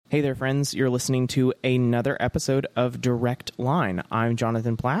Hey there, friends. You're listening to another episode of Direct Line. I'm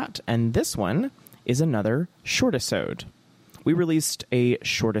Jonathan Platt, and this one is another short-isode. We released a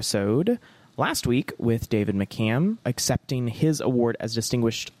short-isode last week with David McCam accepting his award as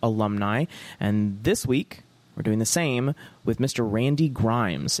Distinguished Alumni, and this week we're doing the same with Mr. Randy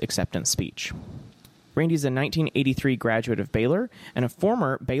Grime's acceptance speech. Randy's a 1983 graduate of Baylor and a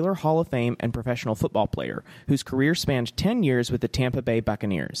former Baylor Hall of Fame and professional football player whose career spanned 10 years with the Tampa Bay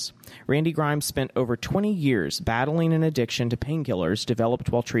Buccaneers. Randy Grimes spent over 20 years battling an addiction to painkillers developed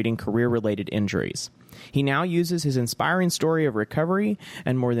while treating career-related injuries. He now uses his inspiring story of recovery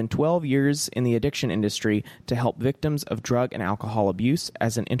and more than 12 years in the addiction industry to help victims of drug and alcohol abuse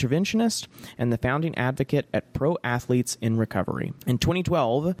as an interventionist and the founding advocate at Pro Athletes in Recovery. In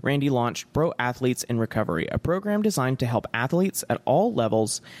 2012, Randy launched Pro Athletes in Recovery, a program designed to help athletes at all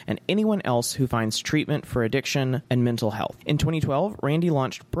levels and anyone else who finds treatment for addiction and mental health. In 2012, Randy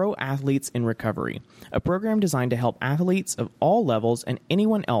launched Pro Athletes in Recovery, a program designed to help athletes of all levels and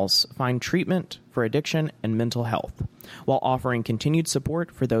anyone else find treatment for addiction and mental health, while offering continued support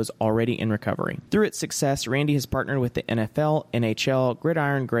for those already in recovery. Through its success, Randy has partnered with the NFL, NHL,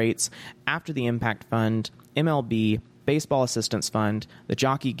 Gridiron Greats, After the Impact Fund, MLB, Baseball Assistance Fund, the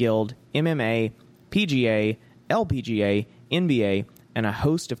Jockey Guild, MMA, PGA, LPGA, NBA, and a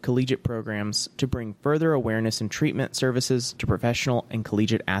host of collegiate programs to bring further awareness and treatment services to professional and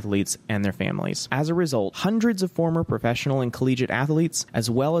collegiate athletes and their families. As a result, hundreds of former professional and collegiate athletes, as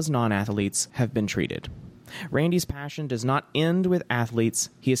well as non-athletes, have been treated. Randy's passion does not end with athletes.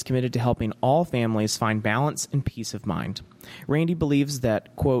 He is committed to helping all families find balance and peace of mind. Randy believes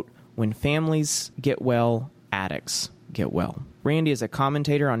that, quote, when families get well, addicts get well. Randy is a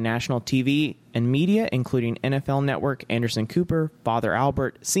commentator on national TV and media, including NFL Network, Anderson Cooper, Father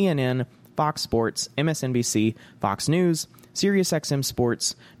Albert, CNN, Fox Sports, MSNBC, Fox News, SiriusXM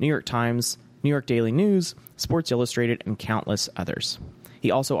Sports, New York Times, New York Daily News, Sports Illustrated, and countless others.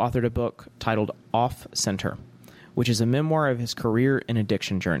 He also authored a book titled Off Center, which is a memoir of his career and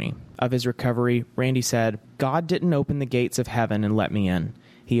addiction journey. Of his recovery, Randy said, "God didn't open the gates of heaven and let me in.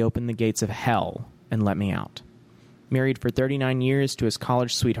 He opened the gates of hell and let me out." Married for 39 years to his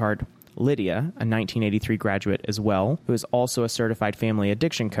college sweetheart, Lydia, a 1983 graduate as well, who is also a certified family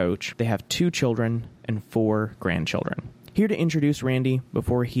addiction coach, they have 2 children and 4 grandchildren. Here to introduce Randy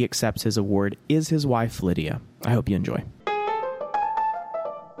before he accepts his award is his wife, Lydia. I hope you enjoy.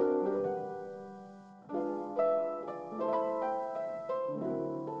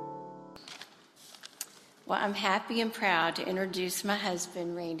 Well, I'm happy and proud to introduce my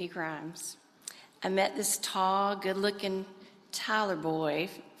husband, Randy Grimes. I met this tall, good-looking Tyler boy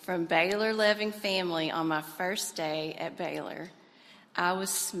from Baylor-loving family on my first day at Baylor. I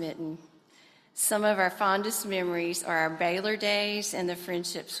was smitten. Some of our fondest memories are our Baylor days and the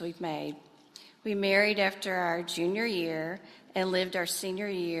friendships we've made. We married after our junior year and lived our senior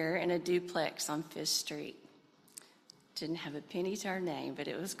year in a duplex on 5th Street. Didn't have a penny to our name, but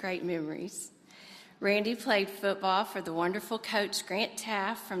it was great memories. Randy played football for the wonderful coach Grant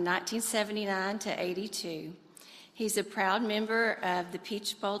Taft from 1979 to 82. He's a proud member of the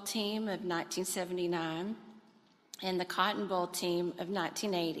Peach Bowl team of 1979 and the Cotton Bowl team of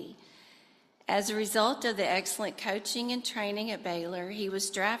 1980. As a result of the excellent coaching and training at Baylor, he was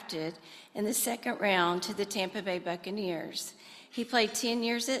drafted in the 2nd round to the Tampa Bay Buccaneers. He played 10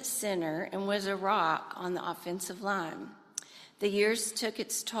 years at center and was a rock on the offensive line. The years took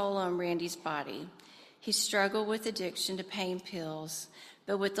its toll on Randy's body. He struggled with addiction to pain pills,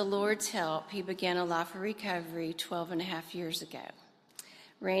 but with the Lord's help, he began a life of recovery 12 and a half years ago.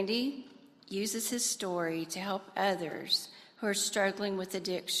 Randy uses his story to help others who are struggling with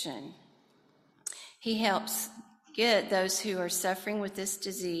addiction. He helps get those who are suffering with this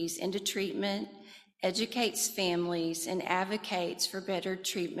disease into treatment, educates families, and advocates for better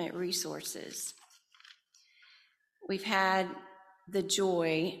treatment resources. We've had the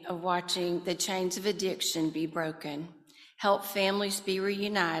joy of watching the chains of addiction be broken, help families be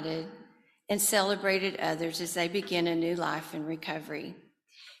reunited, and celebrated others as they begin a new life in recovery.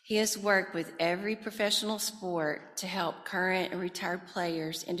 He has worked with every professional sport to help current and retired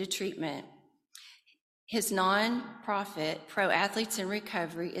players into treatment. His nonprofit, Pro Athletes in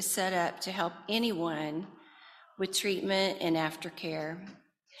Recovery, is set up to help anyone with treatment and aftercare.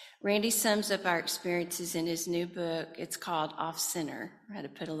 Randy sums up our experiences in his new book. It's called Off Center. I had to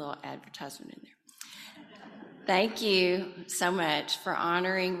put a little advertisement in there. Thank you so much for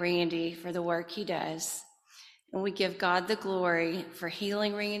honoring Randy for the work he does. And we give God the glory for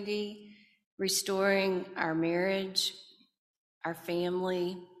healing Randy, restoring our marriage, our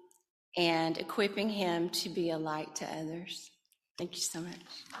family, and equipping him to be a light to others. Thank you so much.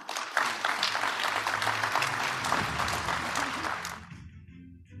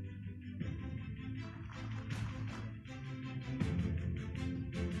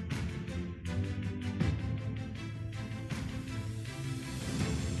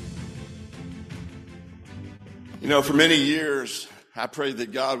 You know, for many years, I prayed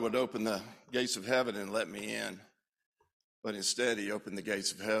that God would open the gates of heaven and let me in. But instead, he opened the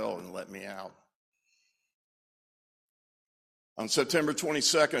gates of hell and let me out. On September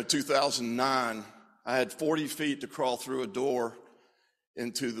 22nd of 2009, I had 40 feet to crawl through a door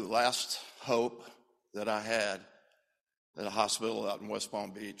into the last hope that I had at a hospital out in West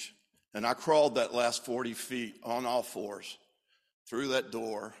Palm Beach. And I crawled that last 40 feet on all fours through that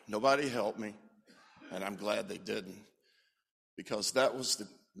door. Nobody helped me, and I'm glad they didn't, because that was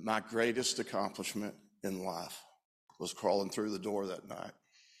my greatest accomplishment in life, was crawling through the door that night.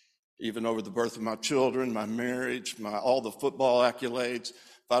 Even over the birth of my children, my marriage, all the football accolades,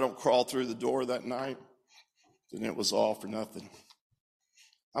 if I don't crawl through the door that night, then it was all for nothing.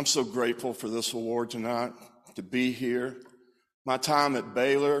 I'm so grateful for this award tonight, to be here. My time at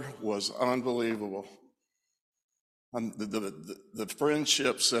Baylor was unbelievable. The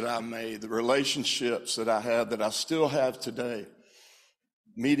friendships that I made, the relationships that I had, that I still have today.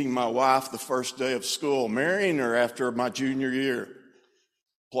 Meeting my wife the first day of school, marrying her after my junior year,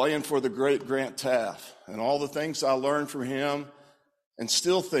 playing for the great Grant Taft, and all the things I learned from him and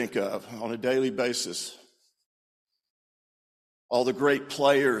still think of on a daily basis. All the great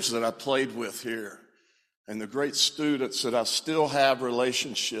players that I played with here and the great students that I still have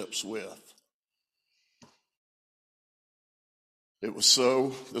relationships with. This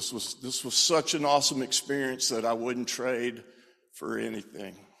was such an awesome experience that I wouldn't trade for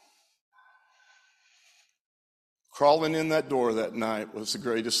anything. Crawling in that door that night was the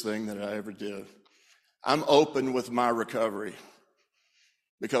greatest thing that I ever did. I'm open with my recovery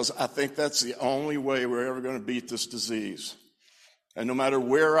because I think that's the only way we're ever going to beat this disease. And no matter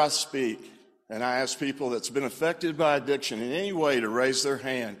where I speak, and I ask people that's been affected by addiction in any way to raise their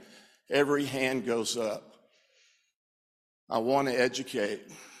hand, every hand goes up. I want to educate.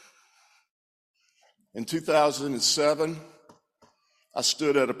 In 2007, I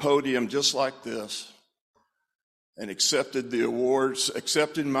stood at a podium just like this and accepted the awards,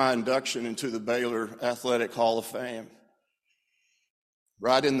 accepted my induction into the Baylor Athletic Hall of Fame,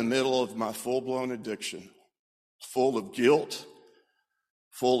 right in the middle of my full-blown addiction, full of guilt,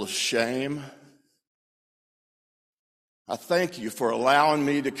 full of shame. I thank you for allowing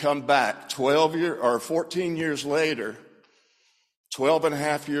me to come back 14 years later, 12 and a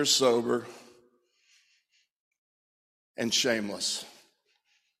half years sober and shameless.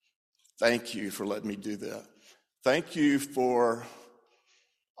 Thank you for letting me do that. Thank you for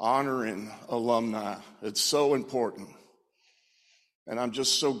honoring alumni. It's so important. And I'm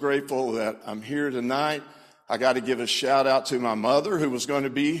just so grateful that I'm here tonight. I got to give a shout out to my mother, who was going to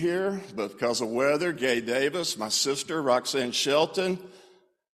be here, but because of weather, Gay Davis, my sister, Roxanne Shelton.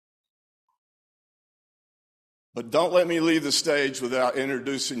 But don't let me leave the stage without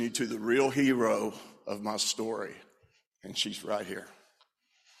introducing you to the real hero of my story. And she's right here.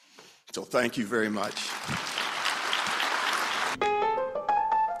 So thank you very much.